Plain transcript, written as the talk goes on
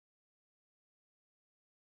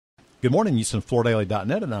Good morning,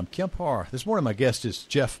 HoustonFloorDaily.net, and I'm Kemp Harr. This morning my guest is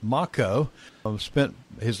Jeff Macco. Spent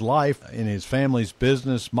his life in his family's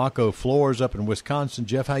business, Macco Floors, up in Wisconsin.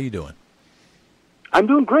 Jeff, how you doing? I'm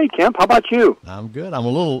doing great, Kemp. How about you? I'm good. I'm a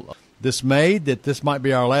little dismayed that this might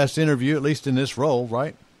be our last interview, at least in this role,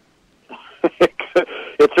 right?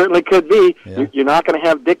 It certainly could be. Yeah. You're not going to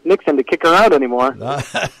have Dick Nixon to kick her out anymore.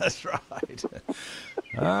 That's right.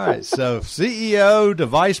 All right, so CEO to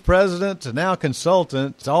vice president to now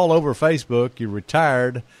consultant. It's all over Facebook. You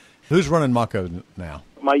retired. Who's running Macco now?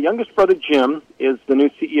 My youngest brother, Jim, is the new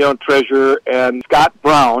CEO and treasurer, and Scott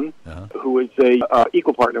Brown, who is a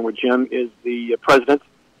equal partner with Jim, is the president.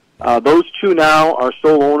 Those two now are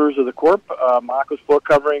sole owners of the corp. Macco's Floor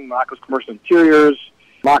Covering, Macco's Commercial Interiors,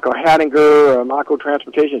 Macco Hattinger, Macco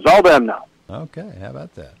Transportation. It's all them now. Okay, how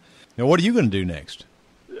about that? Now, what are you going to do next?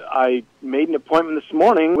 I made an appointment this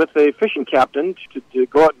morning with a fishing captain to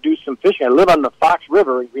go out and do some fishing. I live on the Fox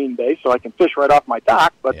River in Green Bay, so I can fish right off my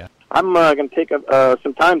dock, but I'm going to take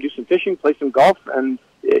some time, do some fishing, play some golf, and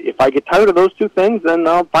if I get tired of those two things, then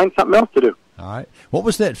I'll find something else to do. All right. What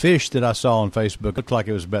was that fish that I saw on Facebook? It looked like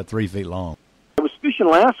it was about 3 feet long. I was fishing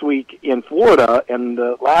last week in Florida, and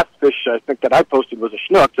the last fish I think that I posted was a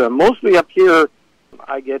snook. Mostly up here,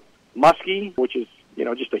 I get muskie, which is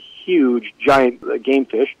just a huge, giant game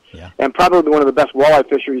fish. Yeah. And probably one of the best walleye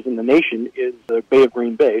fisheries in the nation is the Bay of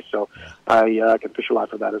Green Bay, so I can fish a lot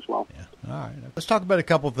for that as well. Yeah. All right. Let's talk about a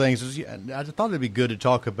couple of things. I thought it'd be good to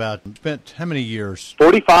talk about, spent how many years?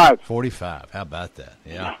 45. 45. How about that?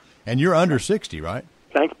 Yeah. And you're under 60, right?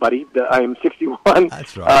 Thanks, buddy. I am 61.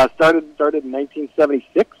 That's right. Started in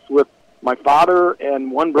 1976 with my father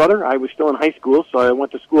and one brother. I was still in high school, so I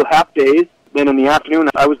went to school half days. Then in the afternoon,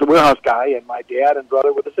 I was the warehouse guy, and my dad and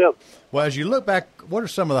brother were the sales. Well, as you look back, what are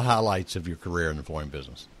some of the highlights of your career in the flooring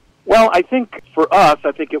business? Well, I think for us,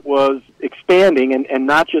 it was expanding, and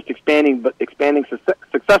not just expanding, but expanding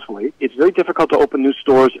successfully. It's very difficult to open new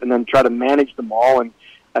stores and then try to manage them all, and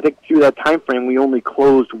I think through that time frame, we only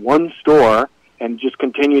closed one store and just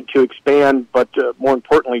continued to expand, but more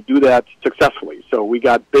importantly, do that successfully. So we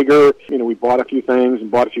got bigger, we bought a few things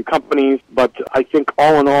and bought a few companies, but I think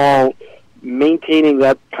all in all, maintaining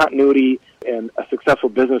that continuity and a successful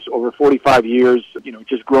business over 45 years,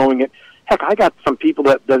 just growing it. Heck, I got some people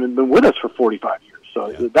that have been with us for 45 years,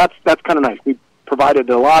 so that's kind of nice. We provided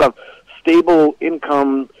a lot of stable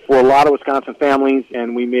income for a lot of Wisconsin families,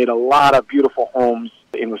 and we made a lot of beautiful homes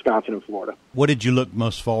in Wisconsin and Florida. What did you look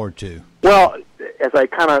most forward to? Well, as I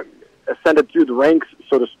kind of ascended through the ranks,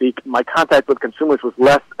 so to speak, my contact with consumers was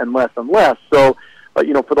less and less and less. So, for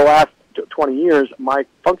the last 20 years, my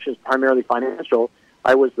function is primarily financial.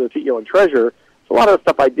 I was the CEO and treasurer. So a lot of the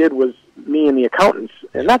stuff I did was me and the accountants,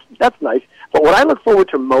 and that's nice. But what I look forward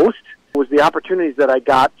to most was the opportunities that I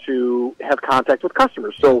got to have contact with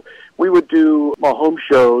customers. So we would do home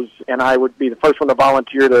shows, and I would be the first one to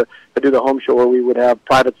volunteer to do the home show where we would have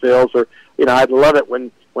private sales. Or, I'd love it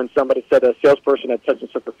when somebody said a salesperson at such and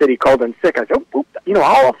such a city called in sick. I said,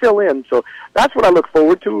 I'll fill in. So that's what I look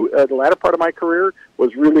forward to. The latter part of my career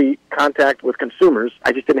was really contact with consumers.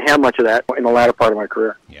 I just didn't have much of that in the latter part of my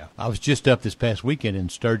career. Yeah. I was just up this past weekend in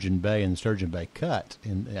Sturgeon Bay and Sturgeon Bay Cut,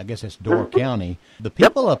 and I guess that's Door County. The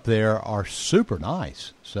people up there are super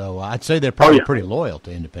nice. So I'd say they're probably pretty loyal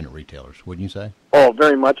to independent retailers, wouldn't you say? Oh,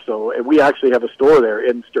 very much so. We actually have a store there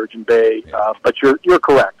in Sturgeon Bay, but you're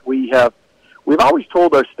correct. We've always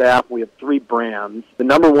told our staff we have 3 brands. The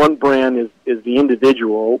number 1 brand is the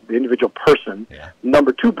individual person. Yeah.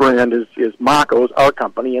 Number 2 brand is Macco's, our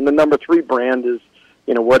company, and the number 3 brand is,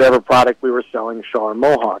 whatever product we were selling, Shaw or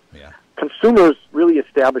Mohawk. Yeah. Consumers really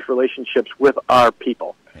establish relationships with our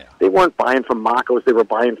people. Yeah. They weren't buying from Macco's, they were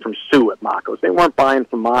buying from Sue at Macco's. They weren't buying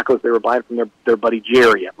from Macco's, they were buying from their buddy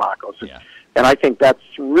Jerry at Macco's. Yeah. And I think that's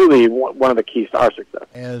really one of the keys to our success.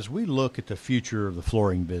 As we look at the future of the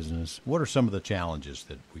flooring business, what are some of the challenges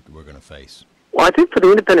that we're going to face? Well, I think for the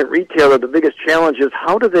independent retailer, the biggest challenge is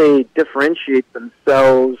how do they differentiate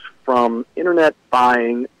themselves from internet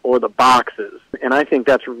buying or the boxes? And I think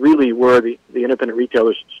that's really where the independent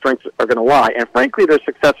retailer's strengths are going to lie. And frankly, their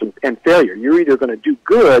success and failure. You're either going to do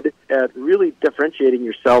good at really differentiating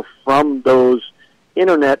yourself from those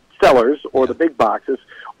internet sellers or the big boxes,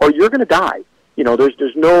 or you're going to die.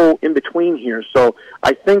 There's no in-between here. So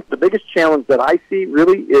I think the biggest challenge that I see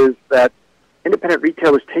really is that independent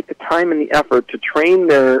retailers take the time and the effort to train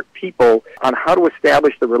their people on how to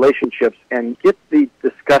establish the relationships and get the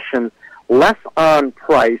discussion less on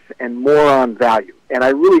price and more on value. And I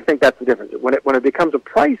really think that's the difference. When it becomes a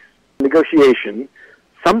price negotiation,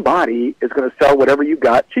 somebody is going to sell whatever you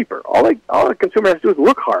got cheaper. All the consumer has to do is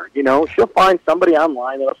look hard. She'll find somebody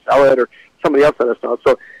online that'll sell it or somebody else that'll sell it.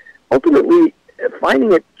 So ultimately,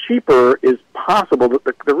 finding it cheaper is possible.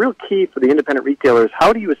 But the real key for the independent retailer is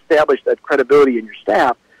how do you establish that credibility in your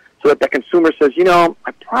staff so that the consumer says,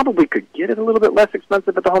 I probably could get it a little bit less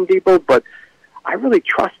expensive at the Home Depot, but I really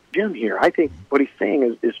trust Jim here. I think what he's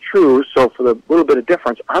saying is true, so for the little bit of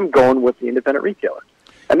difference, I'm going with the independent retailer.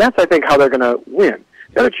 And that's, I think, how they're going to win.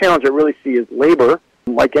 The other challenge I really see is labor.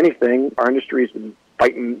 Like anything, our industry has been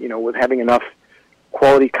fighting, with having enough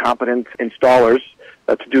quality, competent installers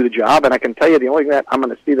to do the job. And I can tell you the only thing that I'm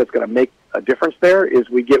going to see that's going to make a difference there is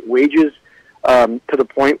we get wages to the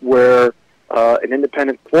point where an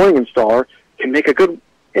independent flooring installer can make a good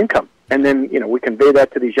income. And then, we convey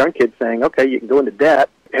that to these young kids saying, okay, you can go into debt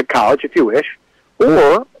at college if you wish,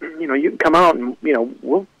 or, you can come out and,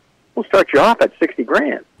 we'll start you off at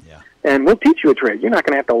 $60,000. Yeah. And we'll teach you a trade. You're not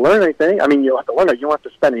going to have to learn anything. I mean, you'll have to learn it. You don't have to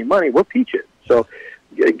spend any money. We'll teach it. So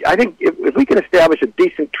I think if we can establish a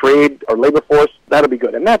decent trade or labor force, that'll be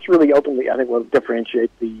good. And that's really ultimately, I think, what will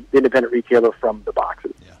differentiate the independent retailer from the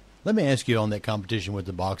boxes. Yeah. Let me ask you on that competition with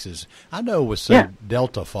the boxes. I know with, say,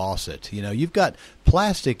 Delta Faucet, you've got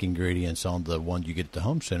plastic ingredients on the one you get at the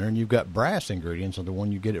home center, and you've got brass ingredients on the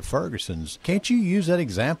one you get at Ferguson's. Can't you use that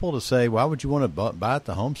example to say, why would you want to buy at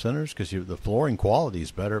the home centers? Because the flooring quality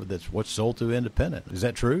is better. That's what's sold through independent. Is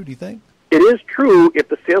that true, do you think? It is true if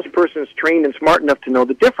the salesperson is trained and smart enough to know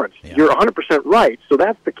the difference. Yeah. You're 100% right. So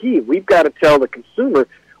that's the key. We've got to tell the consumer,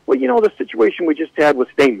 well, the situation we just had with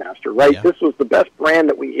Stainmaster, right? Yeah. This was the best brand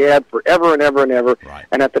that we had forever and ever and ever. Right.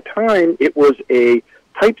 And at the time, it was a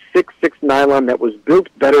Type 6 nylon that was built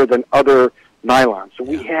better than other nylons. So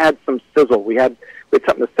we had some sizzle. We had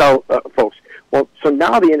something to sell folks. Well, so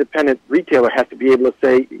now the independent retailer has to be able to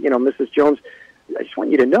say, Mrs. Jones, I just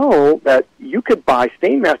want you to know that you could buy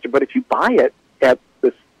Stainmaster, but if you buy it at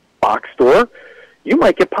this box store, you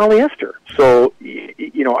might get polyester. So,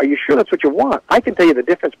 are you sure that's what you want? I can tell you the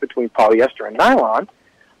difference between polyester and nylon,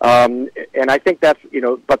 and I think that's,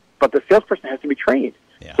 but the salesperson has to be trained.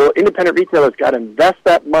 Yeah. So independent retailers got to invest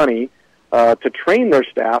that money to train their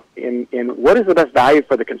staff in what is the best value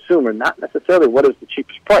for the consumer, not necessarily what is the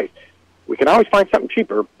cheapest price. We can always find something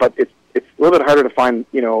cheaper, but it's a little bit harder to find,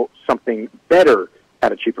 something better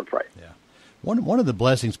at a cheaper price. Yeah. One of the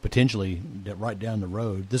blessings potentially that right down the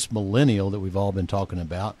road, this millennial that we've all been talking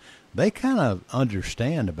about, they kind of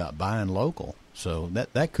understand about buying local. So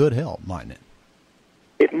that could help, mightn't it?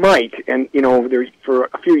 It might. And, for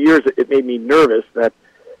a few years it made me nervous that,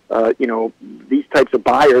 these types of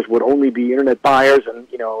buyers would only be internet buyers. And,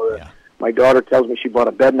 my daughter tells me she bought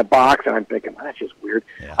a bed in a box, and I'm thinking, that's just weird.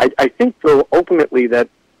 Yeah. I think, though, ultimately that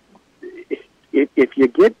if you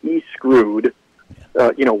get e-screwed,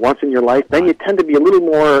 once in your life, then you tend to be a little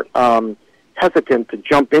more hesitant to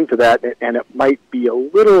jump into that, and it might be a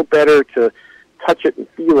little better to touch it and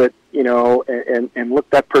feel it, and look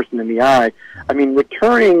that person in the eye. I mean,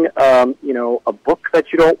 returning, a book that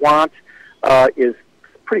you don't want is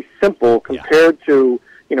pretty simple compared to,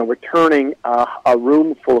 returning a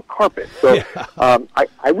room full of carpet. So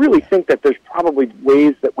I really think that there's probably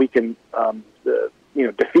ways that we can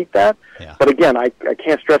defeat that. Yeah. But again, I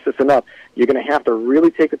can't stress this enough. You're going to have to really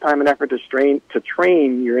take the time and effort to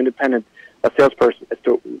train your independent salesperson as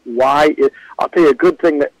to why. I'll tell you a good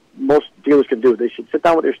thing that most dealers can do. They should sit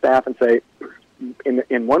down with their staff and say,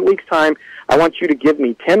 in 1 week's time, I want you to give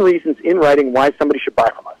me 10 reasons in writing why somebody should buy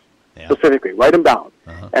from us. Yeah. Specifically, write them down,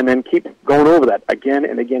 and then keep going over that again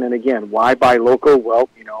and again and again. Why buy local? Well,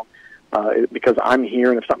 because I'm here,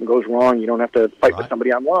 and if something goes wrong, you don't have to fight with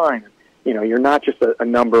somebody online. You're not just a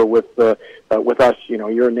number with us.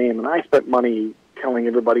 You're a name, and I spent money telling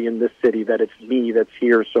everybody in this city that it's me that's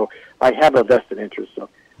here. So I have a vested interest. So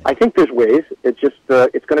I think there's ways. It's just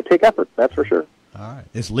it's going to take effort. That's for sure. All right.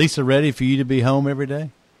 Is Lisa ready for you to be home every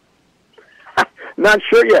day? Not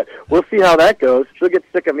sure yet. We'll see how that goes. She'll get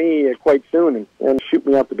sick of me quite soon and shoot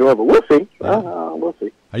me out the door, but we'll see. We'll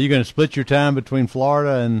see. Are you going to split your time between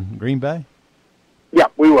Florida and Green Bay? Yeah,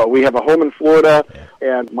 we will. We have a home in Florida,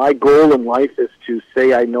 and my goal in life is to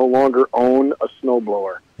say I no longer own a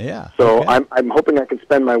snowblower. Yeah. So I'm hoping I can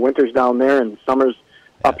spend my winters down there and summers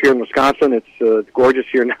up here in Wisconsin. It's gorgeous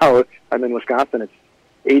here now. I'm in Wisconsin. It's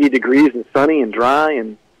 80 degrees and sunny and dry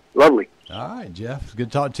and lovely. All right, Jeff. It's good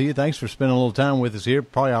to talk to you. Thanks for spending a little time with us here.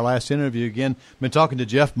 Probably our last interview again. Been talking to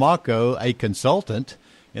Jeff Macco, a consultant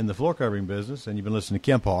in the floor covering business, and you've been listening to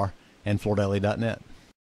Kemp Harr and FloorDaily.net.